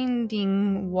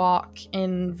winding walk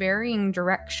in varying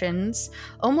directions,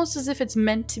 almost as if it's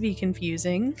meant to be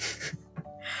confusing,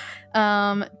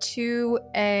 to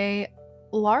a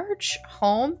large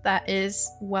home that is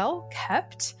well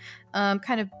kept,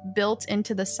 kind of built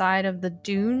into the side of the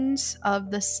dunes of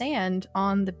the sand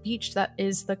on the beach that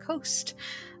is the coast,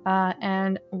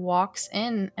 and walks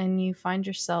in, and you find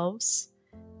yourselves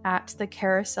at the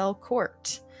Carousel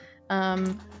Court.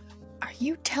 Are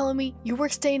you telling me you were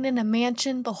staying in a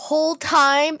mansion the whole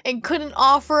time and couldn't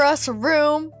offer us a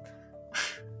room?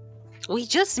 We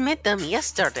just met them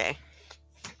yesterday.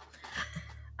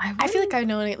 I feel like I've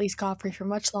known at least Godfrey for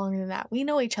much longer than that. We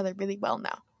know each other really well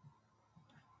now.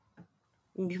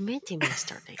 You met him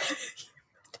yesterday.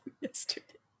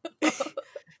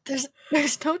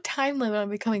 There's no time limit on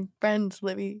becoming friends,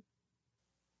 Livy.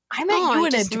 I met No, you I in a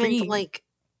just meant, dream. like,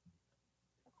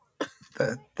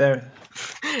 There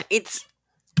It's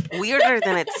weirder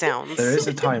than it sounds. there is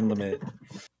a time limit.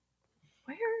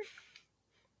 Where?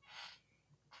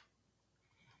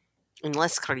 And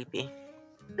less creepy.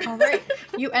 All right.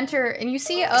 You enter and you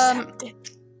see Accept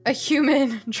it. a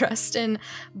human dressed in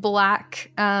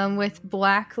black, with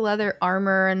black leather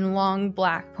armor and long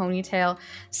black ponytail,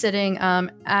 sitting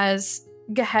as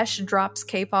Gahesh drops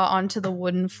K-Paw onto the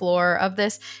wooden floor of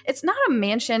this. It's not a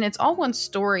mansion, it's all one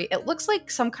story. It looks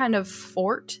like some kind of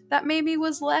fort that maybe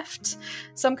was left,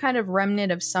 some kind of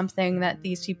remnant of something that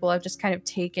these people have just kind of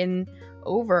taken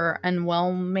over and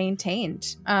well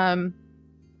maintained.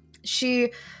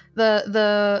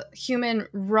 The human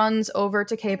runs over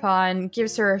to K-Paw and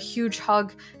gives her a huge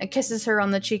hug and kisses her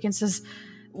on the cheek and says,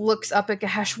 looks up at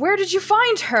Gahesh, where did you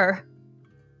find her?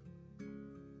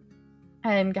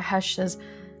 And Gahesh says,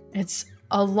 it's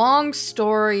a long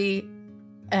story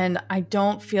and I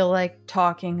don't feel like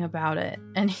talking about it.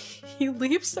 And he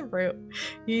leaves the room.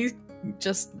 He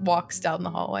just walks down the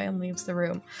hallway and leaves the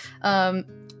room.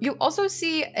 You also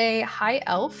see a high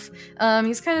elf.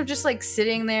 He's kind of just like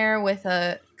sitting there with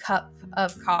a cup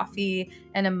of coffee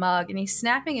and a mug, and he's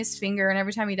snapping his finger, and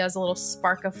every time he does, a little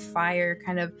spark of fire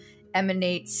kind of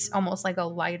emanates almost like a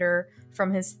lighter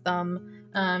from his thumb.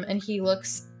 And he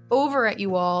looks over at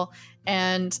you all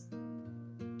and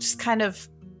just kind of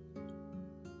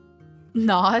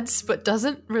nods but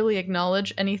doesn't really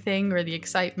acknowledge anything or the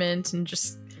excitement, and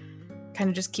just kind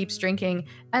of just keeps drinking.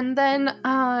 And then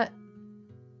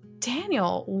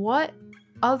Daniel, what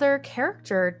other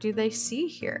character do they see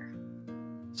here?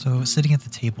 So sitting at the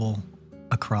table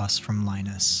across from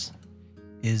Linus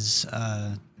is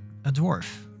a dwarf.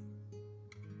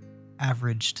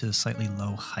 Average to slightly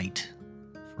low height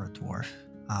for a dwarf.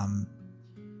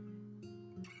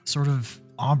 Sort of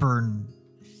auburn,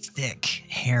 thick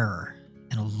hair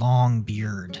and a long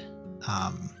beard,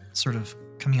 sort of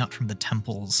coming out from the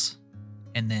temples,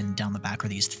 and then down the back are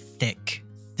these thick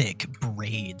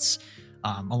braids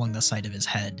along the side of his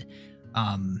head.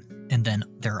 And then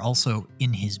they're also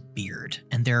in his beard,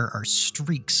 and there are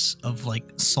streaks of like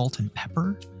salt and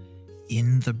pepper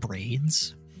in the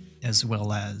braids, as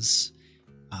well as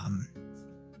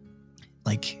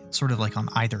like sort of like on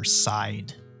either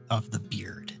side of the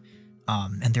beard.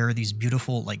 And there are these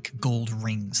beautiful like gold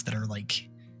rings that are like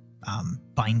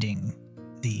binding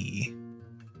the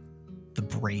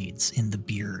braids in the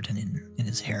beard and in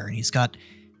his hair. And he's got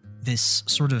this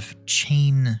sort of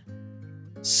chain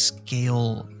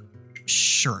scale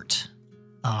shirt,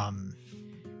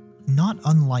 not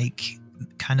unlike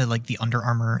kind of like the Under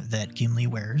Armour that Gimli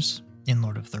wears in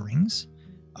Lord of the Rings,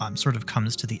 sort of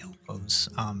comes to the elbows.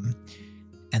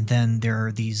 And then there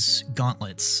are these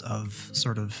gauntlets of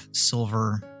sort of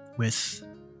silver with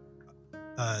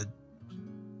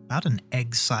about an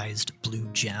egg-sized blue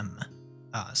gem,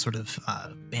 sort of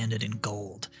banded in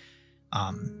gold.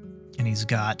 And he's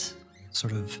got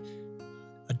sort of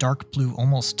a dark blue,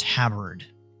 almost tabard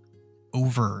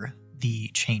over the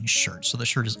chain shirt. So the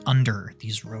shirt is under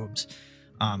these robes.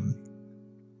 On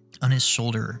his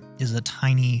shoulder is a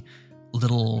tiny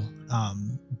little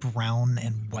brown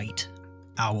and white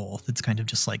owl that's kind of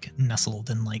just like nestled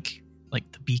and like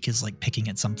the beak is like picking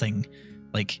at something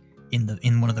like in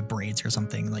one of the braids or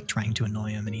something, like trying to annoy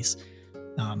him. And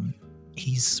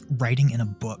he's writing in a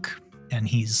book, and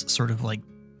he's sort of like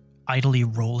idly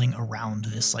rolling around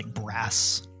this like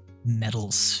brass metal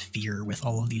sphere with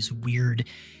all of these weird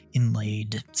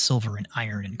inlaid silver and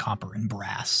iron and copper and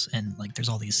brass, and like there's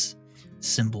all these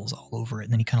symbols all over it.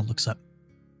 And then he kind of looks up.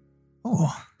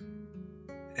 Oh,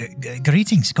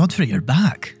 greetings, Godfrey, you're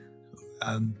back.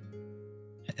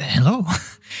 Hello.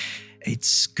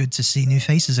 It's good to see new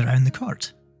faces around the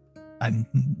court. I'm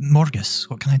Morgus.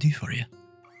 What can I do for you?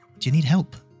 Do you need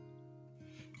help?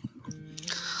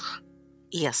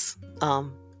 Yes.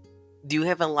 Do you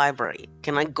have a library?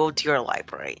 Can I go to your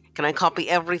library? Can I copy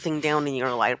everything down in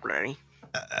your library?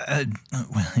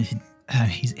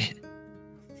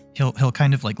 He'll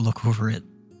kind of like look over at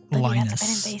But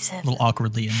Linus a little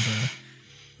awkwardly,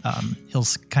 and he'll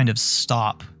kind of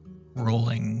stop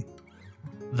rolling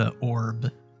the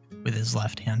orb with his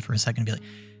left hand for a second and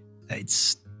be like,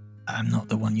 I'm not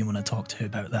the one you want to talk to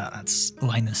about that. That's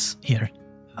Linus here.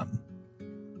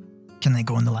 Can I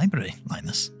go in the library,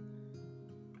 Linus?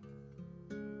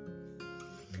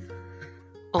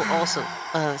 Oh, also,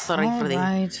 sorry for the...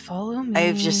 Alright, follow me.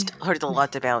 I've just heard a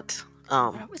lot about...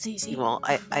 That was easy. Well,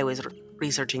 I was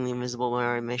researching the Invisible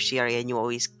Mirror in Meshiari, and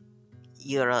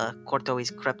your court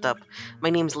always crept up. My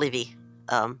name's Livy.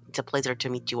 It's a pleasure to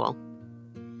meet you all.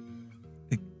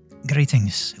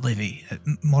 Greetings, Livy.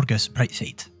 Morgus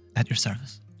Brightfeet, at your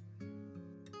service.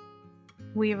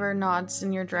 Weaver nods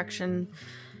in your direction.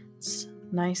 It's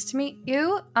nice to meet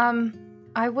you.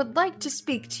 I would like to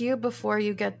speak to you before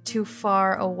you get too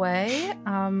far away.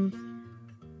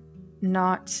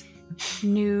 Not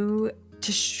new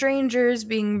to strangers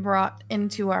being brought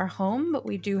into our home, but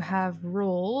we do have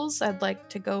rules I'd like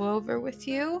to go over with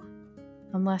you.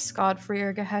 Unless Godfrey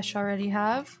or Gahesh already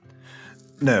have.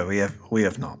 No, we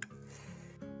have not.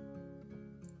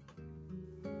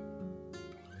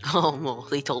 Oh, well,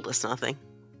 they told us nothing.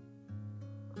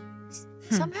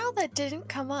 Somehow that didn't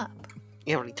come up.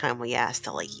 Every time we asked,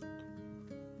 they're like...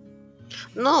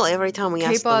 No, every time we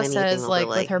ask them K-Paw anything, says, they'll like, be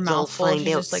like, with her "You'll mouth full, find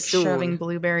she's out just, like, soon." shoving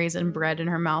blueberries and bread in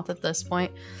her mouth at this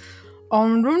point.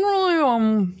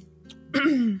 Generally,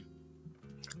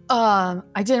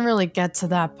 I didn't really get to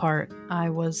that part. I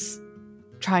was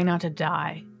trying not to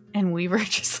die. And Weaver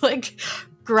just, like,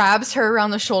 grabs her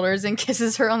around the shoulders and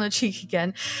kisses her on the cheek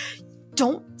again.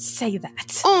 Don't say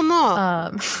that. Oh,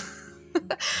 no!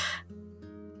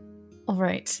 All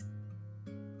right.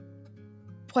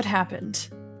 What happened?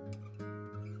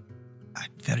 I'd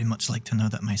very much like to know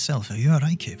that myself. Are you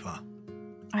alright, K-Paw?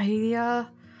 I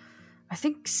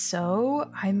think so.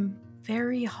 I'm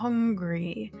very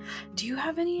hungry. Do you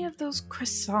have any of those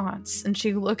croissants? And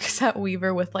she looks at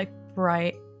Weaver with, like,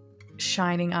 bright,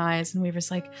 shining eyes. And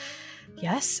Weaver's like,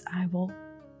 yes, I will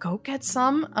go get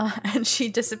some. And she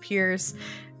disappears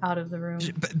out of the room.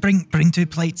 Bring 2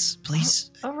 plates,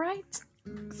 please. All right.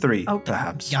 3, Oh,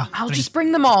 perhaps. Yeah, I'll 3. just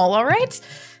bring them all right?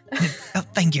 Oh,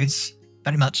 thank you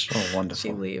very much. Oh, She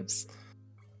wonderful. leaves.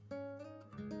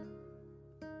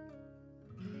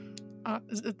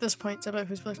 At this point, Ziba,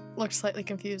 who's looked slightly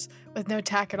confused, with no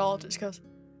tack at all, just goes,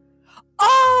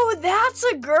 "Oh, that's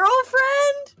a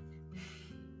girlfriend?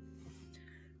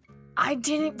 I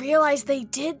didn't realize they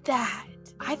did that.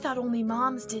 I thought only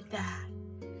moms did that."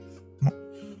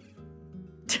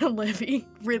 To Livy,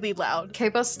 really loud.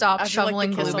 Kaiba stops After, like, the shoveling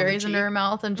kiss on the blueberries into cheek. her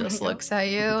mouth and just Yeah. looks at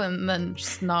you and then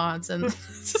just nods and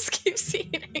just keeps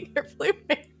eating her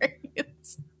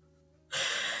blueberries.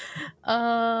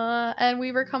 And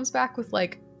Weaver comes back with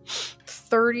like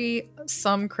 30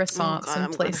 some croissants God, and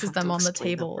I'm gonna places have to them on the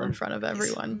explain table them. in front of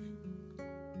everyone.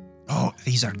 Oh,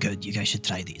 these are good. You guys should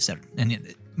try these.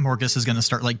 And Morgus is going to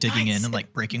start like digging in Nice. and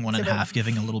like breaking one in Ziba. half,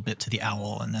 giving a little bit to the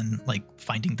owl, and then like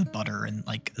finding the butter and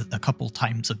like a couple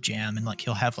times of jam, and like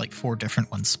he'll have like 4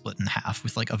 different ones split in half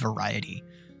with like a variety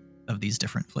of these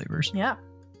different flavors. Yeah.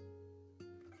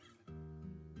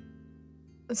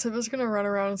 Ziba's gonna run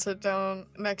around and sit down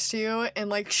next to you and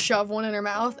like shove one in her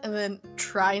mouth and then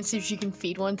try and see if she can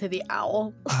feed one to the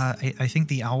owl. I think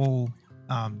the owl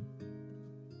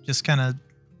just kind of,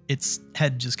 its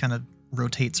head just kind of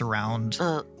rotates around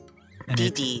and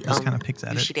it Dee, just kind of picks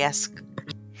at you it. should ask...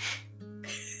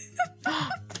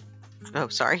 Oh,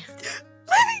 sorry.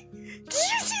 Livy, did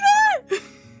you see that?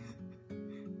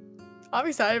 I'm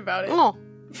excited about it. Oh,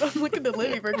 I'm looking to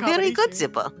Livy for a very good, combination.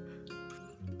 Zipper.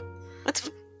 It's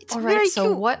All very right, so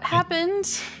cute. what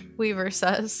happened? Weaver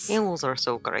says. Animals are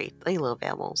so great. I love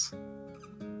animals.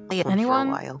 I had them Anyone?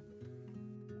 for a while.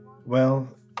 Well,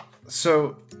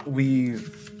 so we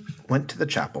went to the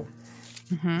chapel.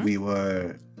 Mhm. We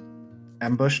were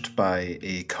ambushed by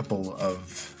a couple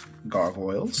of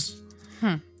gargoyles.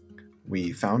 Hmm.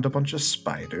 We found a bunch of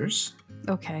spiders.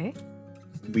 Okay.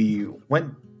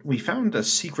 We found a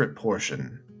secret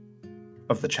portion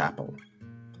of the chapel.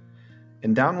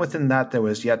 And down within that, there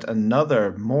was yet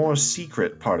another, more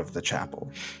secret part of the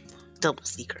chapel. Double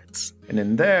secrets. And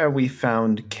in there, we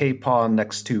found K-Paw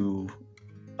next to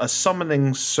a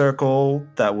summoning circle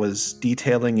that was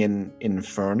detailing an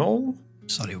infernal.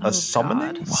 Sorry, A what?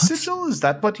 summoning What? sigil? Is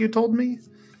that what you told me?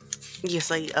 Yes,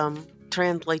 I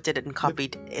translated and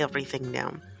copied everything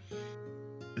down.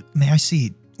 May I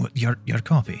see what your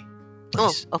copy,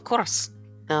 please? Oh, of course.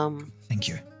 Thank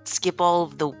you. Skip all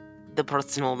of the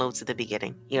personal notes at the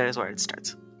beginning. Here's where it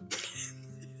starts.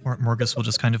 Morgus will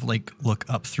just kind of like look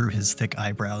up through his thick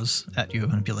eyebrows at you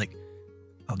and be like,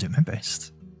 I'll do my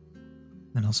best.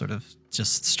 And he'll sort of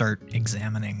just start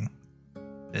examining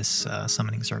this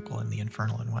summoning circle and the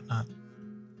infernal and whatnot.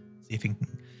 See if he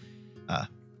can,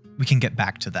 we can get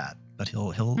back to that, but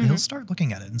he'll start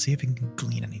looking at it and see if he can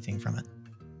glean anything from it.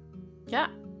 Yeah.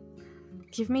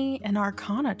 Give me an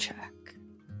Arcana check.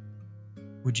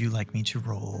 Would you like me to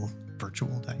roll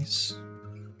virtual dice?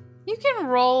 You can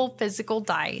roll physical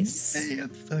dice.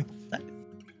 It's so exciting.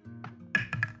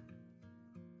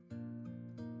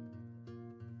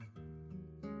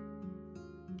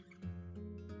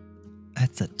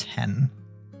 That's a 10.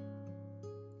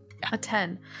 A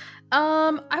 10.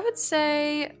 I would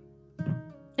say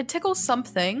it tickles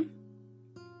something,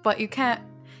 but you can't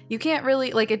You can't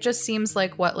really, like, it just seems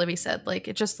like what Livy said. Like,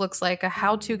 it just looks like a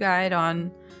how-to guide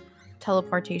on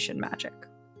teleportation magic.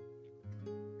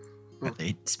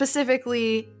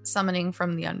 Specifically summoning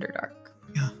from the Underdark.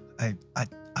 Yeah,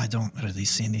 I don't really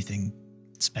see anything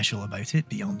special about it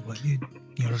beyond what your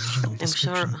original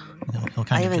description. Sure. He'll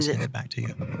kind of just hand it back to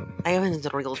you. I haven't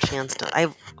had a real chance to.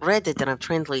 I've read it and I've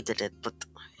translated it, but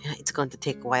it's going to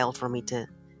take a while for me to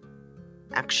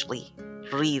actually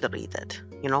read it,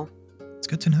 you know? It's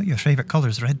good to know your favorite color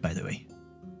is red, by the way.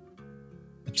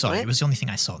 I'm sorry, What? it was the only thing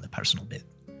I saw in the personal bit.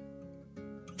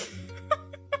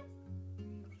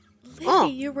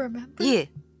 Livy, you remember? Yeah.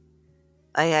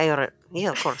 Yeah,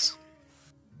 of course.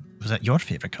 Was that your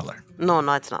favorite color? No,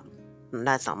 it's not.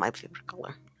 That's not my favorite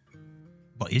color.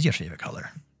 What is your favorite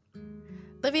color?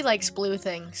 Livy likes blue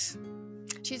things.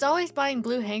 She's always buying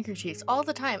blue handkerchiefs all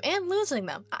the time and losing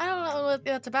them. I don't know what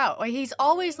that's about. Like, he's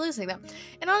always losing them.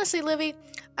 And honestly, Livy,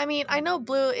 I mean, I know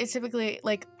blue is typically,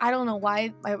 like, I don't know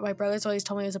why my brothers always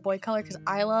told me it was a boy color because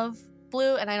I love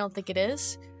blue and I don't think it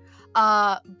is.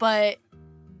 But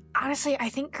honestly, I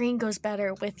think green goes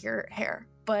better with your hair.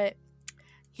 But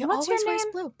he What's always your wears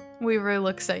name? blue. Weaver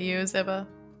looks at you, Ziba.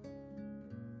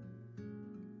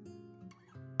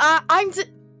 I'm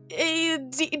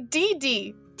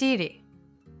Dee. Dee.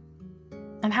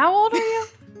 And how old are you?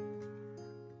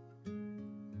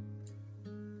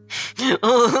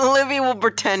 Livy will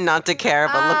pretend not to care,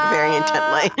 but look very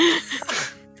intently.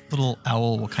 Little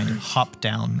owl will kind of hop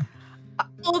down.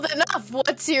 Old enough.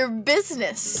 What's your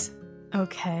business?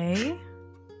 Okay.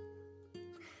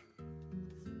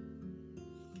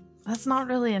 That's not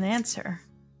really an answer.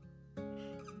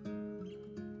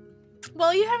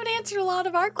 Well, you haven't answered a lot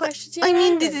of our questions yet. I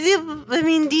mean, either.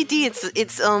 DD,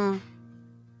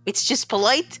 it's just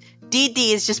polite.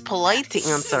 DD is just polite to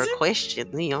answer a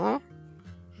question, you know?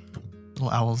 Little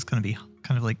owl's going to be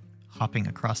kind of like hopping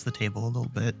across the table a little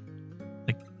bit.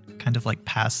 Like, kind of like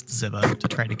past Ziba to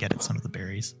try to get at some of the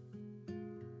berries.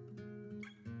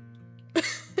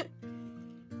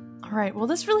 All right, well,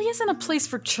 this really isn't a place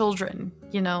for children,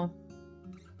 you know.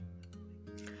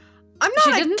 I'm not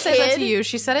She a didn't kid. say that to you.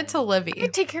 She said it to I Livy.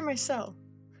 can take care of myself.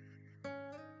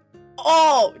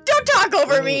 Oh, don't talk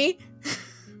over me.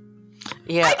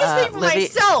 Yeah, I just speak for Livy,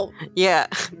 myself. Yeah,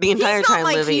 the entire not time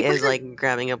my Livy is keeper. like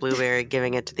grabbing a blueberry,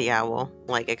 giving it to the owl,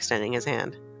 like extending his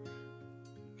hand.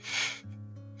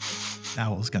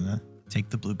 Owl's going to take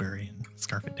the blueberry and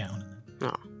scarf it down and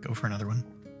then go for another one.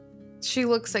 She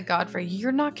looks at Godfrey.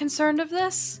 You're not concerned of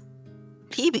this?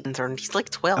 He'd be concerned. He's like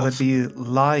 12. I would be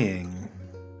lying.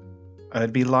 I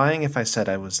would be lying if I said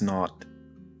I was not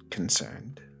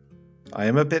concerned. I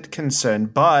am a bit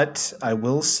concerned, but I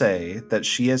will say that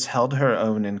she has held her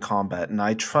own in combat, and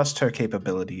I trust her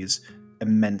capabilities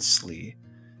immensely.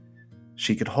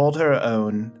 She could hold her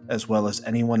own as well as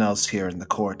anyone else here in the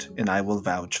court, and I will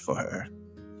vouch for her.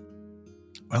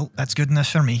 Well, that's good enough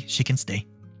for me. She can stay.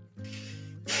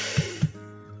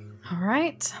 All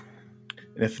right.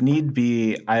 If need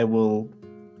be, I will...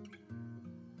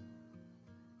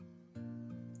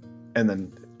 And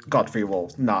then Godfrey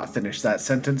will not finish that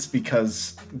sentence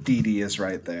because Dee Dee is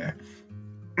right there.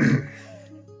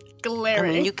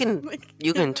 Glaring. I mean,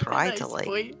 you can try Nice to like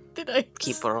boy. Did I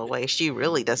keep her away. She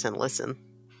really doesn't listen.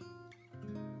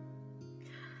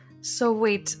 So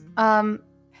wait,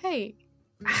 Hey,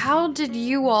 how did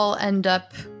you all end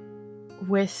up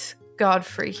with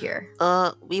Godfrey here?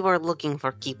 We were looking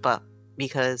for Keepa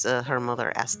because her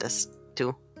mother asked us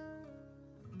to.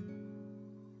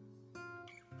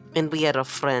 And we had a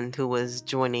friend who was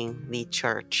joining the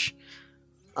church.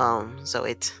 So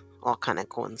it all kind of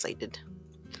coincided.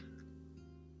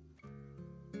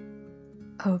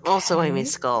 Okay. Also, I'm a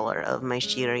scholar of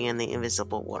Maishiri and the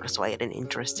Invisible War, so I had an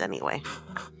interest anyway.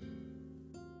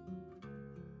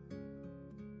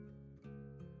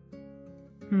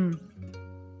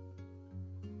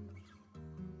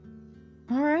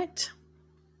 All right.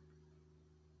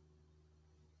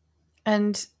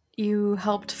 And you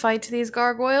helped fight these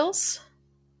gargoyles?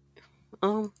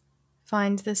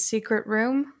 Find this secret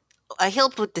room? I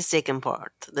helped with the second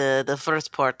part. The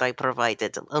first part I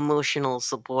provided emotional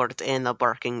support and a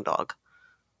barking dog.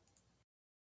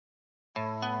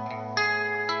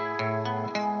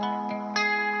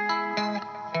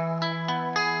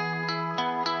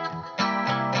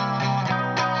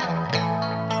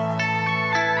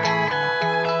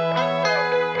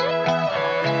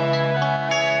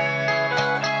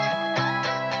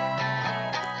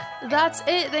 that's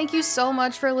it. Thank you so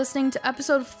much for listening to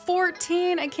episode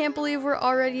 14. I can't believe we're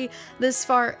already this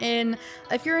far in.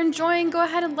 If you're enjoying, go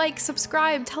ahead and like,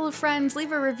 subscribe, tell a friend,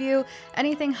 leave a review.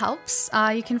 Anything helps.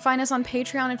 You can find us on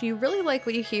Patreon. If you really like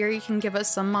what you hear, you can give us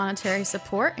some monetary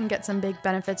support and get some big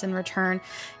benefits in return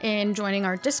in joining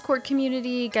our Discord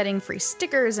community, getting free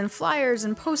stickers and flyers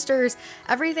and posters,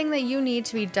 everything that you need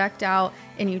to be decked out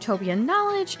in utopian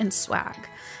knowledge and swag.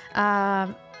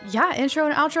 Yeah, intro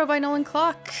and outro by Nolan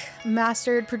Clock.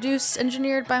 Mastered, produced,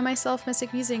 engineered by myself,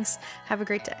 Mystic Musings. Have a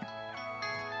great day.